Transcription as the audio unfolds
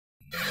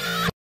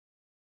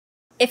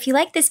If you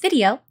like this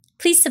video,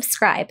 please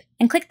subscribe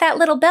and click that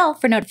little bell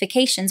for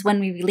notifications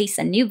when we release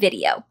a new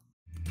video.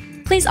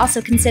 Please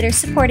also consider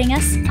supporting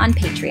us on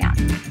Patreon.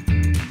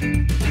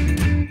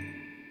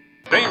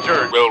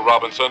 Danger, Will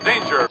Robinson,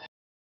 danger!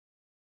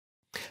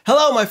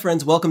 Hello, my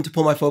friends. Welcome to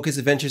Pull My Focus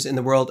Adventures in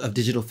the World of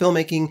Digital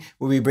Filmmaking,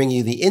 where we bring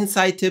you the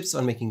inside tips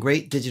on making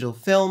great digital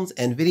films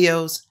and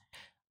videos.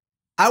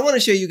 I want to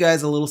show you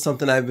guys a little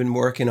something I've been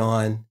working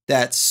on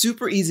that's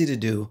super easy to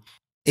do.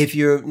 If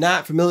you're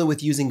not familiar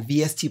with using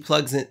VST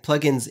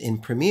plugins in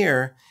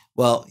Premiere,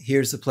 well,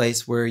 here's the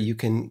place where you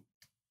can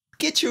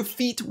get your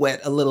feet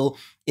wet a little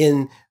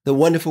in the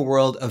wonderful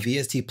world of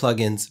VST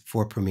plugins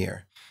for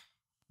Premiere.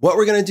 What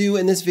we're going to do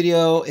in this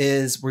video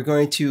is we're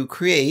going to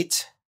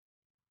create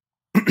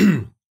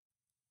a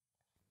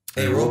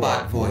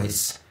robot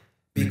voice,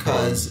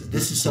 because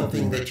this is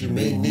something that you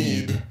may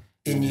need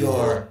in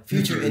your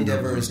future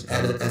endeavors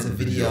as a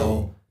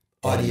video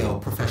audio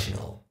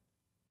professional.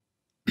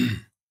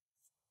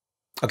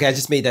 Okay, I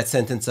just made that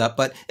sentence up,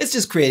 but it's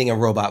just creating a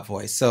robot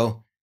voice.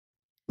 So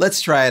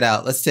let's try it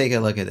out. Let's take a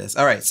look at this.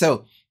 All right,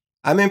 so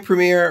I'm in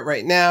Premiere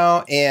right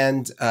now,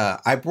 and I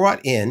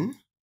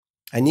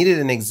needed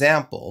an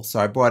example.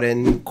 So I brought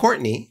in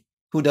Courtney,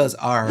 who does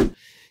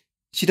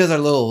she does our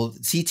little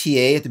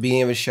CTA at the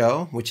beginning of a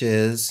show, which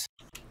is...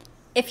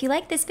 If you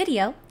like this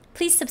video,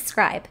 please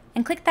subscribe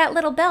and click that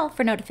little bell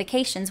for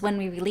notifications when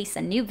we release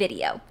a new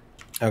video.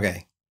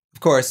 Okay,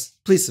 of course,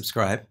 please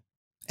subscribe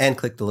and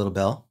click the little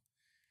bell.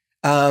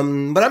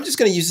 But I'm just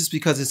going to use this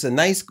because it's a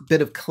nice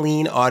bit of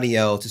clean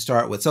audio to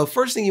start with. So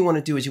first thing you want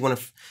to do is you want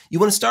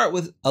to start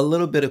with a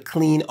little bit of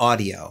clean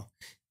audio.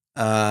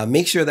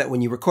 Make sure that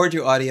when you record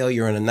your audio,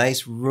 you're in a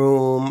nice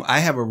room. I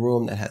have a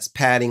room that has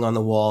padding on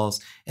the walls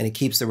and it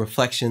keeps the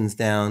reflections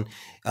down.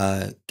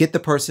 Get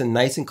the person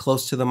nice and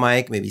close to the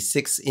mic, maybe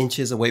 6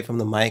 inches away from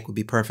the mic would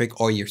be perfect,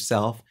 or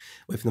yourself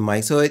away from the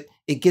mic. So it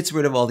gets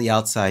rid of all the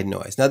outside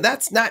noise. Now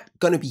that's not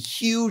going to be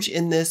huge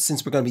in this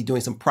since we're going to be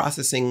doing some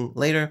processing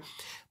later.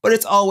 But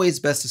it's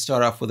always best to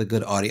start off with a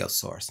good audio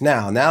source.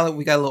 Now that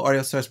we got a little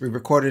audio source, we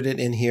recorded it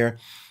in here.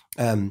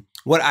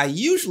 What I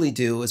usually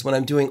do is when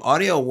I'm doing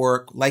audio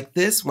work like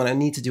this, when I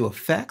need to do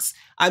effects,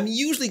 I'm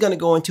usually going to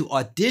go into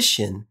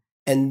Audition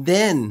and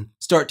then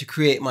start to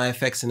create my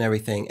effects and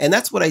everything. And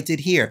that's what I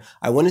did here.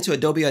 I went into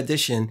Adobe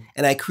Audition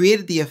and I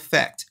created the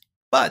effect.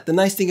 But the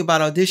nice thing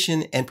about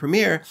Audition and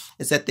Premiere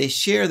is that they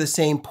share the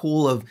same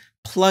pool of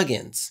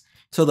plugins.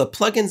 So the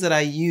plugins that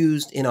I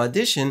used in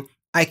Audition,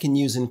 I can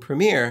use in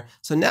Premiere.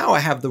 So now I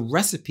have the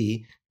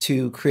recipe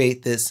to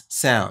create this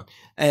sound.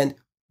 And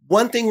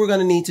one thing we're going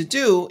to need to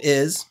do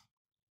is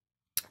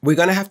we're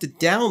going to have to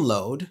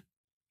download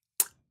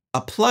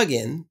a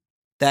plugin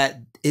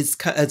that is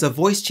a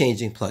voice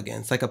changing plugin.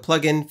 It's like a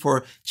plugin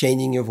for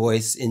changing your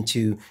voice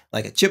into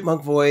like a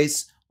chipmunk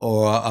voice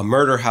or a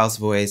murder house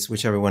voice,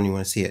 whichever one you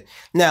want to see it.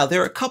 Now,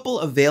 there are a couple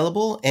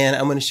available, and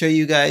I'm going to show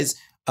you guys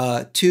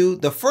two.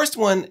 The first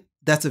one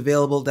that's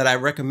available that I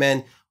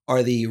recommend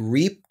are the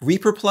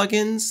Reaper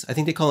plugins. I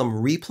think they call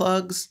them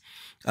replugs.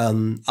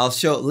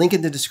 I'll link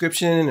in the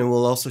description, and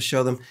we'll also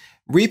show them.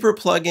 Reaper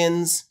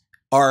plugins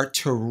are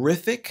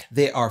terrific.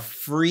 They are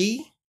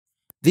free.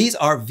 These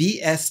are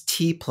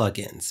VST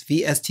plugins.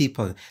 VST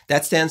plugin.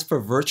 That stands for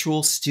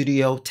Virtual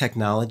Studio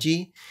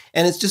Technology.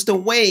 And it's just a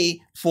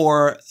way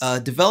for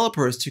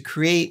developers to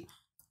create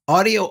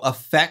audio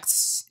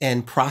effects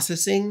and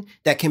processing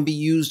that can be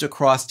used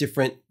across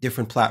different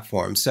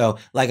platforms. So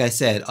like I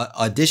said,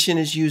 Audition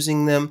is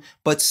using them,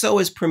 but so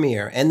is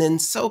Premiere. And then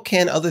so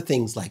can other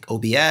things like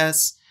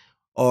OBS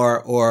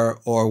or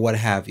what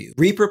have you.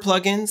 Reaper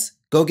plugins,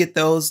 go get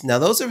those. Now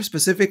those are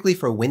specifically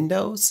for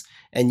Windows,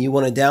 and you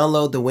want to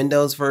download the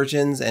Windows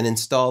versions and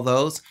install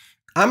those.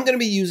 I'm going to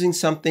be using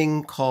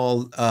something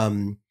called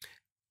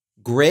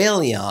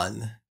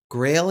Graillon.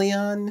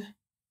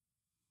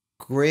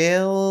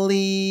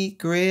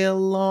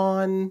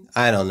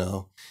 I don't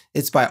know.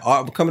 It's by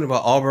a company by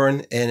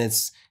Auburn,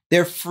 and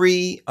they're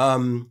free.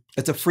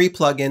 It's a free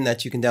plugin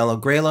that you can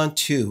download, Graillon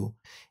 2,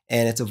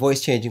 and it's a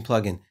voice changing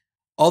plugin.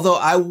 Although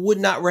I would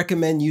not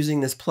recommend using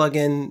this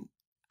plugin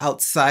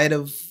outside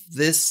of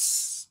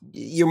this.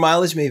 Your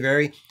mileage may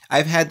vary.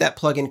 I've had that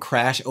plugin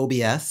crash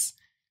OBS.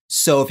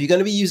 So if you're going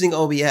to be using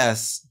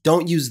OBS,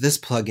 don't use this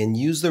plugin.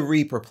 Use the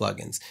Reaper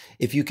plugins.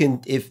 If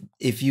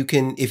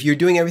you're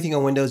doing everything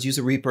on Windows, use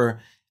a Reaper.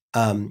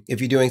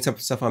 If you're doing some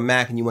stuff on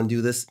Mac and you want to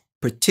do this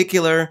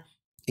particular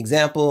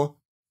example,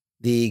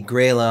 the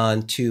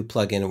Graillon 2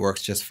 plugin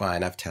works just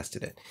fine. I've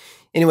tested it.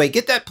 Anyway,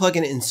 get that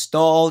plugin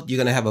installed.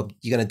 You're going to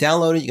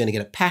download it. You're going to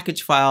get a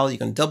package file. You're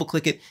going to double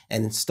click it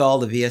and install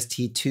the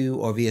VST2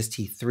 or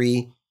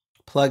VST3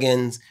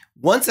 plugins.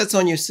 Once that's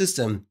on your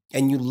system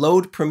and you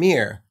load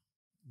Premiere,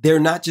 they're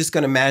not just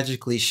going to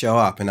magically show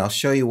up, and I'll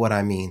show you what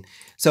I mean.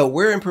 So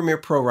we're in Premiere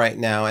Pro right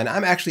now, and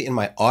I'm actually in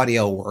my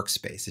audio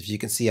workspace. If you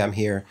can see, I'm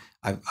here.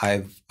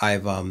 I've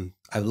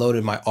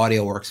loaded my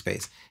audio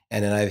workspace,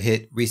 and then I've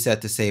hit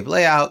reset to save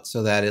layout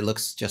so that it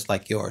looks just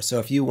like yours. So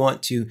if you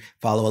want to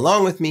follow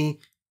along with me,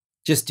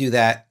 just do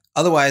that.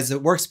 Otherwise, the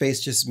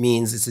workspace just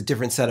means it's a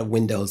different set of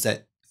windows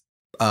that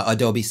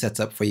Adobe sets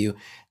up for you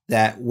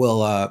that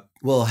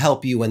will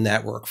help you in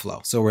that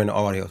workflow. So we're in the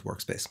audio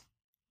workspace.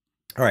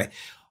 All right.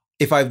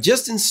 If I've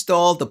just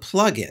installed the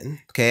plugin,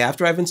 okay,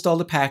 after I've installed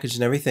the package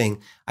and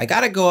everything, I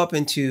got to go up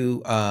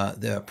into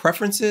the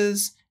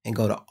preferences and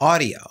go to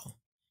audio.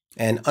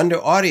 And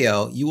under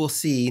audio, you will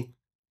see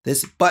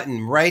this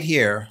button right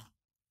here,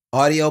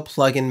 Audio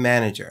Plugin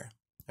Manager.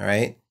 All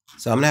right.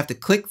 So I'm going to have to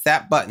click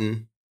that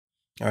button.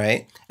 All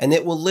right. And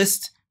it will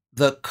list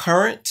the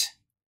current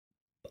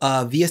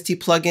VST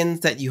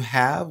plugins that you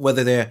have,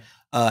 whether they're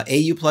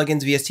AU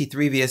plugins,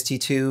 VST3,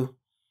 VST2.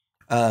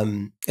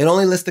 It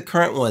only lists the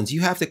current ones.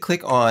 You have to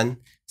click on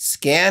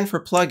Scan for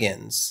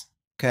Plugins,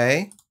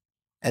 okay?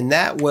 And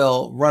that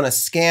will run a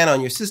scan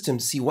on your system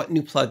to see what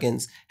new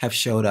plugins have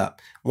showed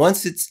up.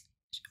 Once it's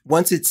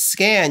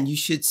scanned, you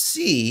should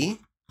see,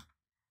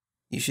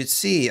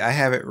 I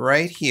have it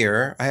right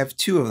here. I have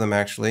two of them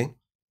actually.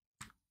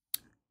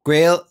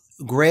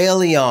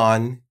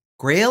 Grailion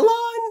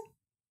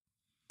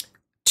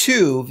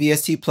 2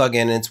 VST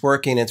plugin, and it's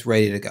working, it's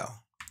ready to go.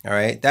 All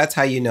right, that's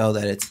how you know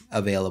that it's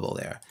available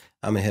there.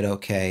 I'm gonna hit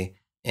OK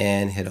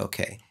and hit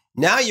OK.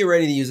 Now you're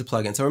ready to use a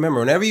plugin. So remember,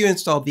 whenever you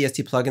install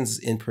VST plugins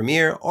in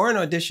Premiere or in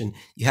Audition,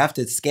 you have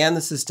to scan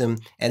the system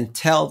and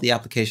tell the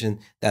application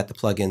that the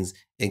plugins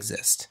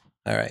exist.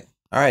 All right,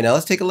 now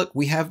let's take a look.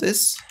 We have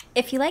this.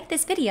 If you like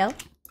this video.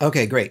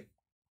 Okay, great.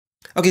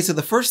 Okay, so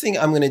the first thing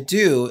I'm gonna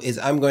do is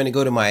I'm going to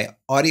go to my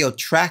audio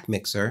track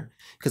mixer,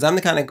 because I'm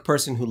the kind of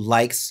person who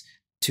likes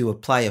to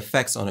apply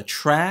effects on a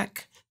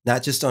track,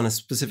 not just on a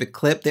specific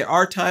clip. There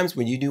are times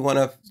when you do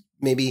wanna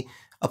maybe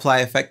apply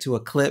effect to a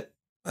clip.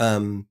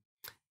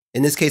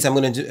 In this case, I'm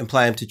going to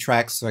apply them to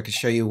tracks so I can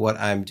show you what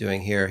I'm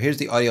doing here. Here's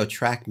the audio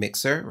track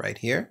mixer right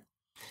here.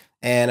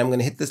 And I'm going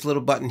to hit this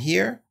little button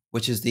here,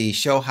 which is the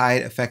Show,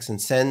 Hide, Effects,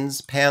 and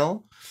Sends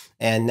panel.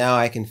 And now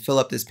I can fill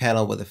up this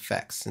panel with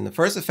effects. And the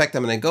first effect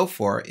I'm going to go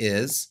for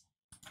is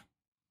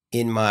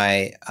in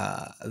my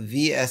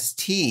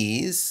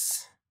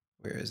VSTs.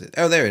 Where is it?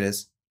 Oh, there it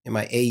is. In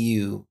my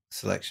AU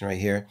selection right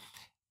here.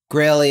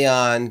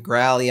 Grailion.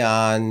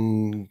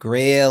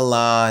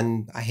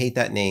 I hate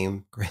that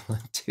name,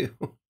 Grailion 2.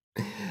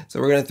 So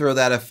we're going to throw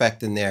that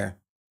effect in there.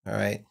 All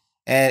right.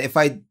 And if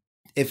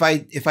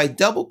I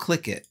double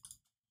click it,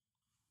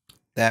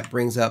 that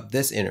brings up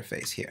this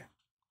interface here.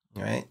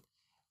 All right.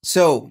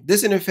 So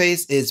this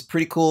interface is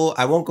pretty cool.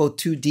 I won't go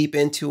too deep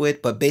into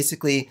it, but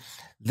basically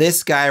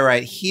this guy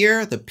right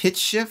here, the pitch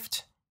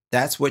shift,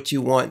 that's what you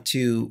want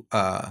to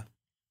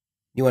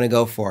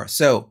go for.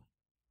 So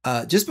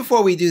just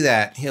before we do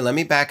that, here, let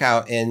me back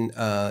out, and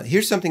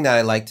here's something that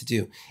I like to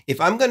do.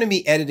 If I'm going to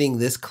be editing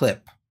this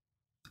clip,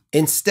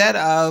 instead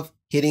of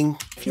hitting,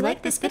 if you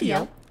like this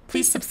video,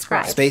 please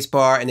subscribe.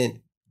 Spacebar and then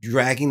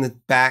dragging the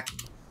back,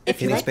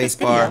 hitting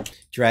spacebar,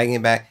 dragging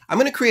it back, I'm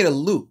going to create a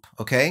loop.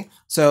 Okay,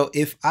 so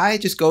if I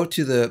just go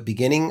to the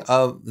beginning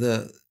of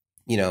the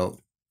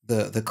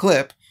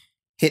clip,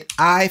 hit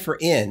I for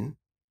in,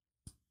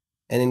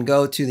 and then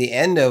go to the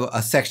end of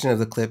a section of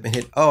the clip and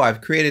hit O,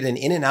 I've created an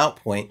in and out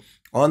point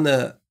on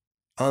the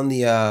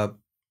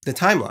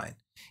timeline.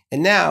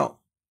 And now,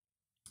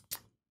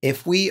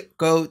 if we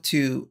go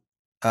to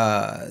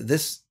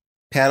this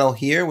panel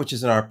here, which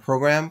is in our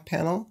program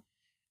panel,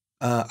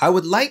 I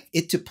would like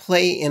it to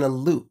play in a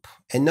loop.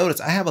 And notice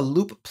I have a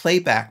loop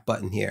playback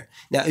button here.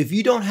 Now, if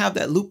you don't have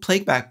that loop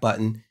playback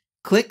button,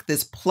 click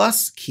this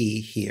plus key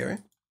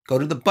here, go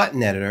to the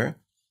button editor,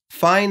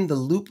 find the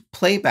loop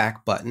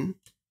playback button,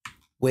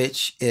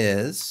 which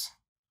is,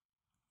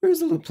 where's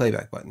the loop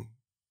playback button?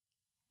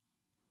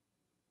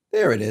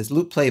 There it is,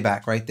 loop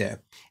playback right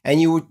there. And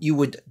you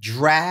would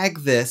drag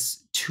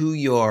this to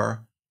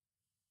your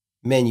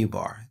menu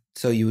bar.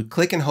 So you would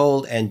click and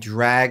hold and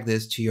drag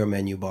this to your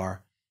menu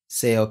bar.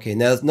 Say okay.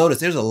 Now notice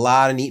there's a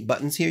lot of neat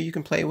buttons here you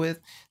can play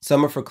with.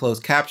 Some are for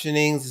closed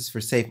captioning. This is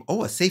for safe.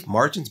 Oh, a safe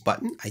margins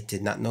button. I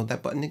did not know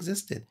that button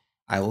existed.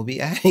 I will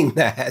be adding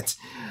that.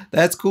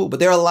 That's cool.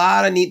 But there are a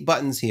lot of neat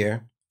buttons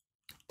here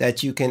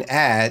that you can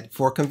add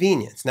for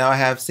convenience. Now I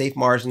have safe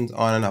margins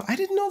on and off. I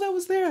didn't know that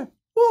was there.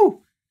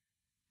 Woo!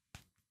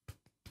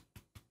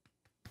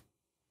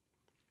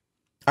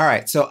 All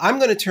right, so I'm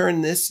going to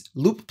turn this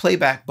loop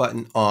playback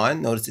button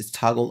on. Notice it's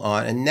toggled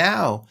on. And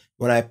now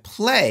when I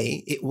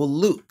play, it will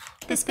loop.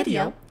 This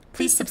video,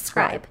 please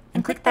subscribe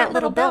and click that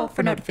little bell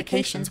for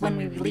notifications when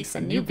we release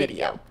a new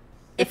video.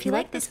 If you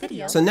like this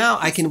video, so now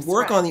I can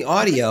work on the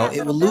audio.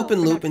 It will loop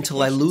and loop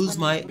until I lose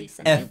my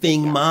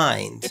effing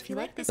mind.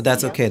 But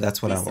that's okay.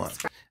 That's what I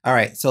want. All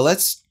right, so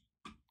let's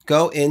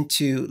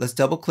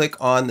double click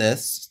on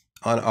this,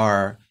 on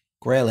our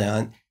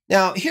Grailion.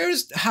 Now,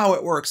 here's how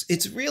it works.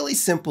 It's really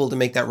simple to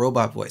make that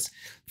robot voice.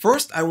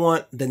 First, I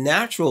want the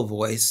natural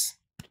voice,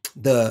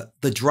 the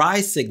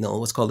dry signal,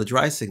 what's called the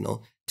dry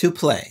signal, to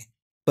play.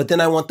 But then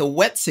I want the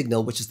wet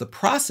signal, which is the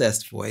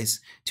processed voice,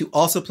 to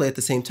also play at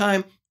the same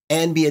time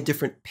and be a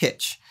different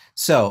pitch.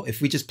 So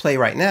if we just play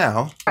right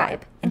now,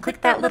 subscribe and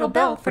click that little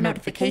bell for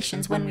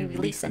notifications when we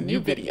release a new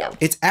video.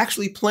 It's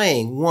actually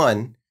playing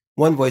one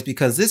one voice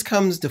because this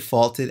comes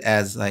defaulted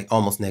as like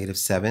almost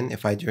 -7.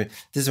 If I do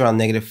this is around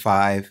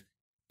 -5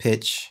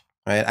 pitch,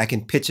 right? I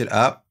can pitch it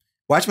up.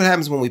 Watch what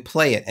happens when we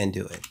play it and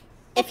do it.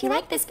 If you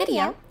like this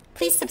video,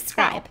 please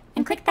subscribe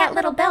and click that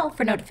little bell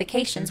for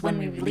notifications when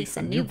we release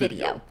a new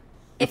video.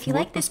 If you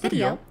like this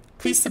video,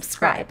 please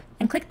subscribe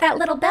and click that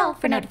little bell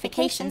for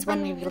notifications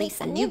when we release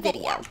a new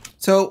video.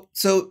 So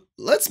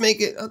let's make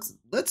it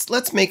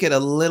let's make it a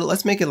little,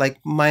 let's make it like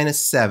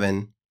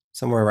 -7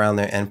 somewhere around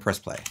there and press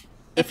play.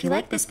 If you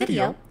like this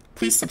video,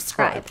 please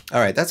subscribe. All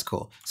right, that's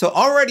cool. So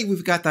already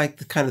we've got like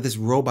the, kind of this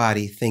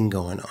robot-y thing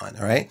going on,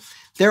 all right?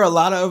 There are a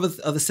lot of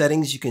other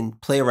settings you can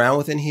play around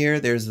with in here.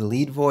 There's the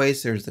lead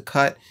voice, there's the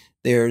cut,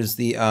 there's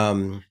the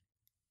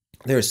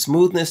there's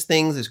smoothness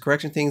things, there's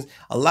correction things,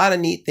 a lot of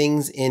neat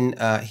things in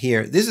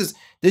here.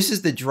 This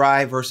is the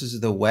dry versus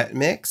the wet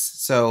mix.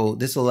 So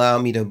this will allow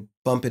me to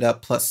bump it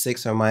up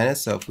 +6 or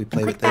minus. So if we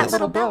play with this, click that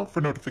little bell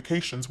for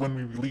notifications when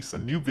we release a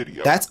new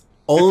video. That's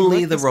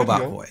only the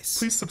robot voice.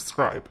 Please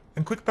subscribe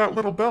and click that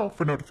little bell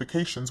for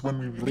notifications when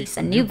we release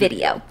A new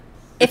video.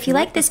 If you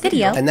like this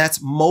video, and that's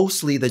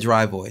mostly the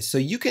dry voice. So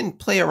you can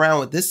play around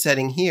with this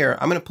setting here.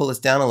 I'm going to pull this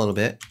down a little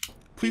bit.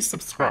 Please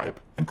subscribe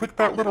and click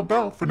that little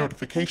bell for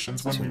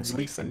notifications when we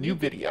release a new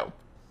video.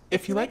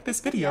 If you like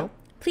this video,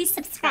 please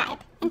subscribe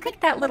and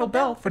click that little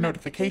bell for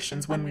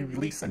notifications when we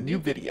release a new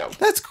video.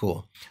 That's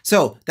cool.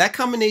 So that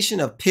combination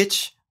of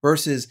pitch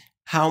versus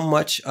how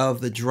much of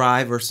the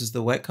dry versus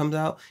the wet comes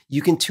out,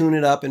 you can tune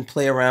it up and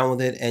play around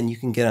with it, and you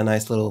can get a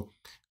nice little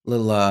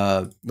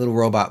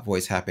robot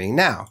voice happening.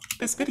 Now,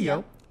 this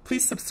video,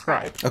 please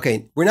subscribe.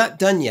 Okay, we're not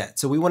done yet,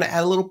 so we want to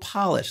add a little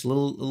polish,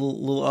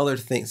 little other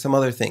things, some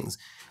other things.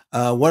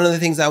 One of the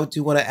things I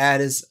do want to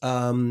add is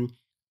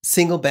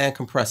single band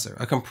compressor,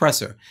 a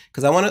compressor,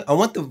 because I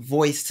want the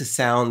voice to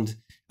sound.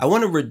 I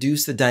want to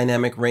reduce the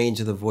dynamic range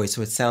of the voice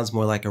so it sounds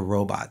more like a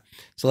robot.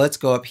 So let's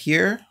go up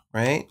here,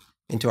 right,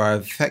 into our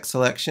effect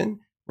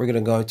selection. We're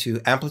going to go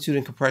to amplitude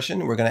and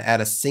compression. We're going to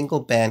add a single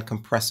band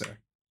compressor.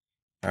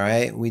 All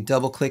right, we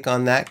double click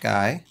on that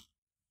guy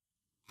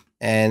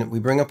and we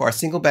bring up our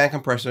single band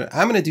compressor.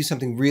 I'm going to do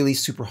something really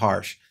super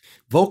harsh.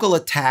 Vocal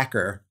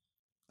Attacker.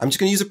 I'm just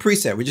going to use a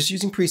preset. We're just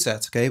using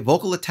presets, okay?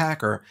 Vocal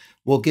Attacker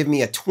will give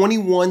me a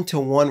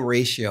 21:1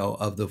 ratio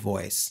of the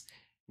voice.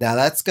 Now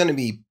that's going to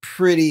be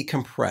pretty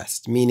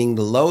compressed, meaning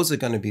the lows are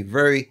going to be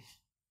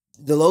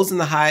the lows and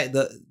the high,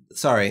 the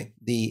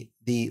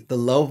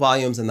low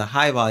volumes and the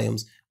high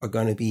volumes are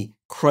going to be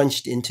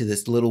crunched into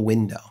this little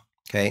window.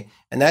 Okay,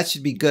 and that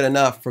should be good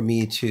enough for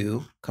me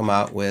to come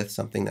out with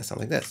something that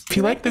sounds like this. If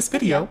you like this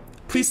video,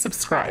 please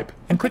subscribe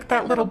and click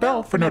that little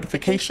bell for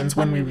notifications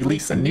when we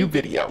release a new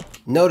video.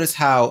 Notice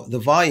how the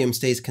volume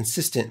stays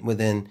consistent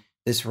within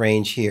this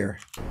range here.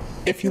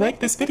 If you like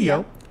this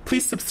video,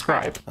 please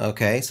subscribe.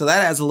 Okay, so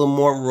that adds a little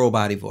more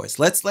robot-y voice.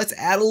 Let's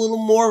add a little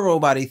more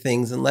robot-y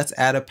things, and let's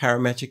add a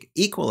parametric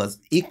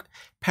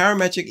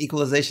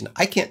equalization.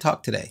 I can't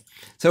talk today.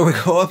 So we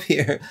go up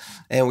here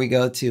and we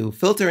go to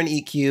filter and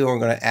EQ, and we're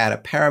going to add a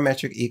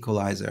parametric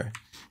equalizer.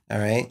 All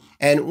right.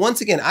 And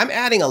once again, I'm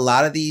adding a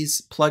lot of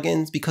these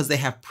plugins because they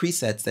have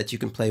presets that you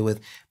can play with.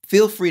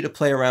 Feel free to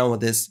play around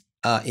with this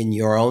in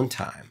your own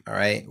time. All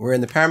right. We're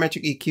in the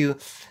parametric EQ.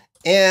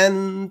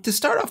 And to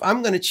start off,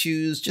 I'm going to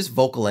choose just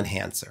vocal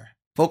enhancer.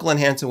 Vocal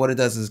enhancer, what it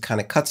does is kind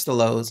of cuts the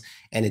lows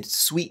and it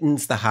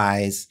sweetens the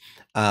highs.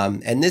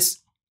 And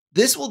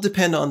this will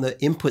depend on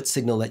the input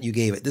signal that you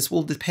gave it. This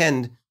will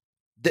depend,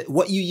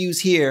 what you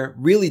use here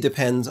really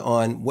depends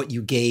on what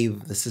you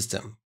gave the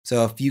system.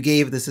 So if you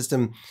gave the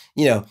system,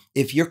 you know,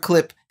 if your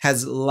clip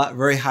has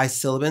very high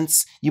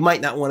sibilance, you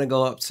might not want to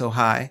go up so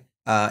high.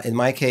 In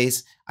my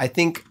case, I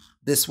think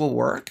this will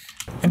work.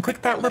 And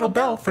click that little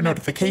bell for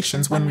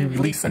notifications when we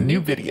release a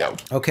new video.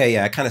 Okay,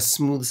 yeah, it kind of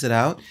smooths it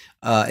out.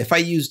 If I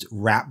used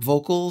rap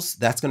vocals,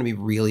 that's going to be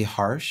really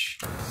harsh.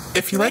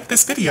 If you like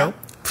this video,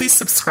 please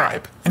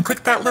subscribe and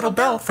click that little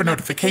bell for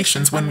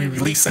notifications when we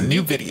release a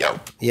new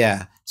video.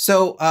 Yeah,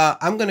 so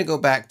I'm going to go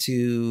back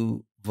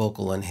to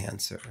vocal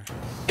enhancer.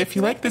 If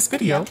you like this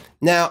video.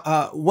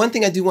 Now, one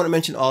thing I do want to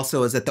mention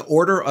also is that the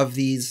order of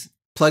these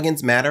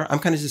plugins matter. I'm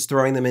kind of just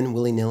throwing them in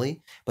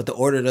willy-nilly, but the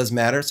order does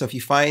matter. So if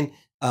you find,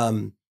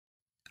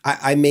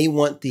 I may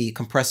want the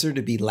compressor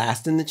to be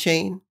last in the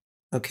chain,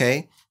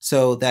 okay?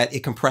 So that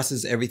it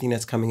compresses everything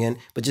that's coming in.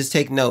 But just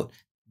take note,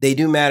 they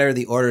do matter.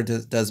 The order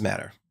does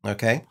matter,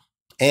 okay?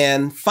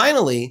 And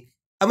finally,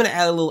 I'm going to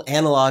add a little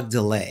analog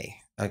delay,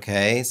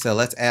 okay? So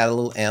let's add a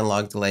little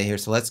analog delay here.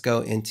 So let's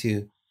go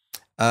into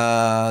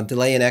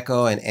delay and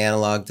echo and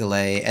analog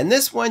delay. And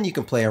this one you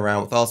can play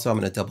around with also. I'm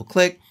going to double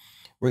click.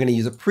 We're going to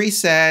use a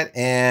preset,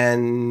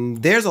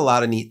 and there's a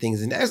lot of neat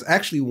things. And there's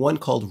actually one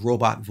called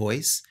Robot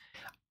Voice.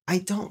 I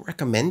don't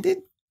recommend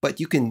it, but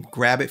you can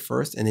grab it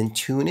first and then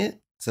tune it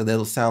so that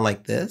it'll sound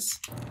like this.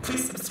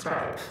 Please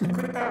subscribe and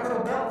click that little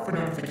bell for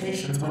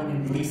notifications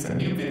when we release a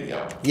new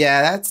video.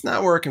 Yeah, that's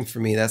not working for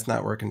me. That's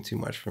not working too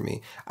much for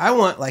me. I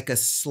want like a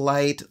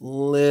slight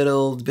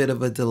little bit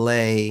of a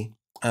delay.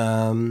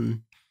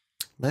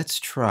 Let's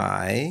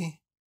try.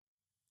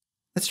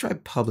 Let's try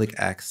public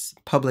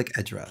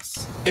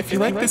address. If you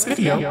like this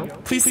video,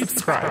 please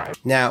subscribe.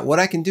 Now, what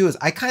I can do is,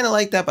 I kind of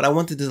like that, but I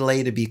want the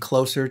delay to be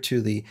closer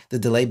to the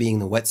delay being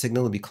the wet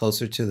signal, to be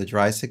closer to the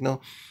dry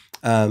signal.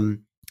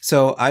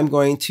 So I'm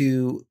going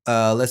to,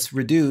 let's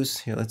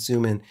reduce, here, let's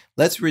zoom in.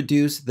 Let's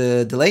reduce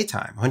the delay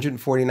time,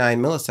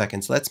 149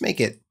 milliseconds. Let's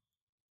make it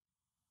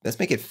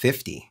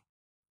 50.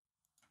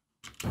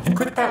 And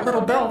click that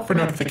little bell for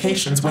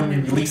notifications when we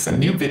release a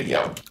new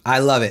video. I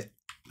love it.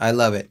 I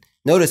love it.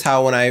 Notice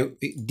how when I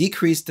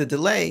decrease the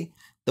delay,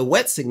 the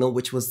wet signal,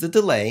 which was the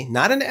delay,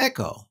 not an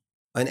echo.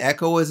 An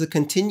echo is a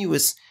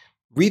continuous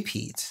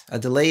repeat. A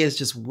delay is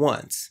just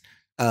once.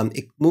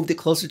 It moved it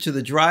closer to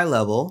the dry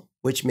level,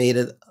 which made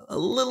it a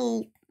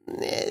little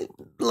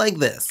like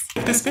this.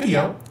 If this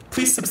video,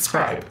 please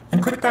subscribe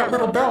and click that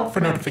little bell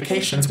for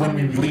notifications when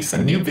we release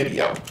a new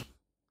video.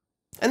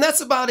 And that's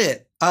about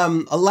it. A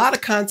lot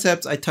of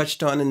concepts I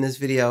touched on in this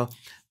video,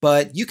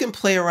 but you can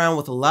play around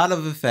with a lot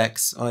of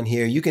effects on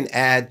here. You can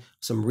add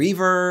some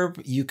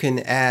reverb. You can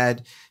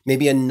add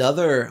maybe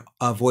another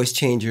voice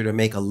changer to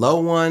make a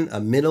low one, a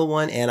middle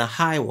one, and a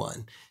high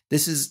one.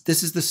 This is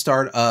the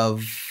start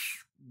of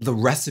the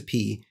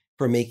recipe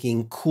for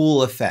making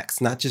cool effects,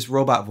 not just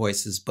robot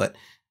voices, but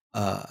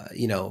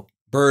you know,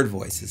 bird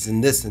voices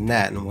and this and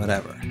that and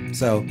whatever.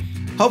 So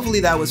hopefully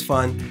that was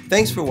fun.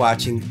 Thanks for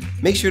watching.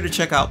 Make sure to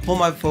check out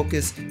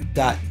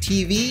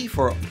pullmyfocus.tv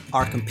for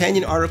our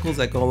companion articles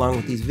that go along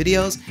with these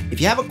videos. If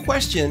you have a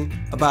question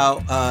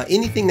about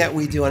anything that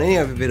we do on any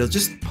of our videos,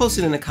 just post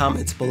it in the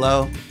comments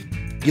below.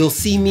 You'll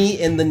see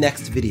me in the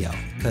next video,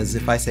 because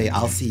if I say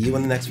I'll see you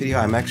in the next video,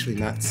 I'm actually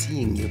not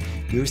seeing you.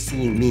 You're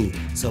seeing me.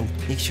 So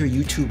make sure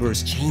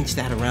YouTubers change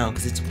that around,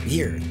 because it's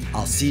weird.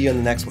 I'll see you in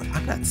the next one.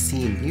 I'm not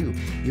seeing you.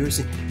 You'll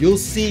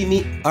see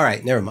me. All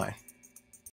right, never mind.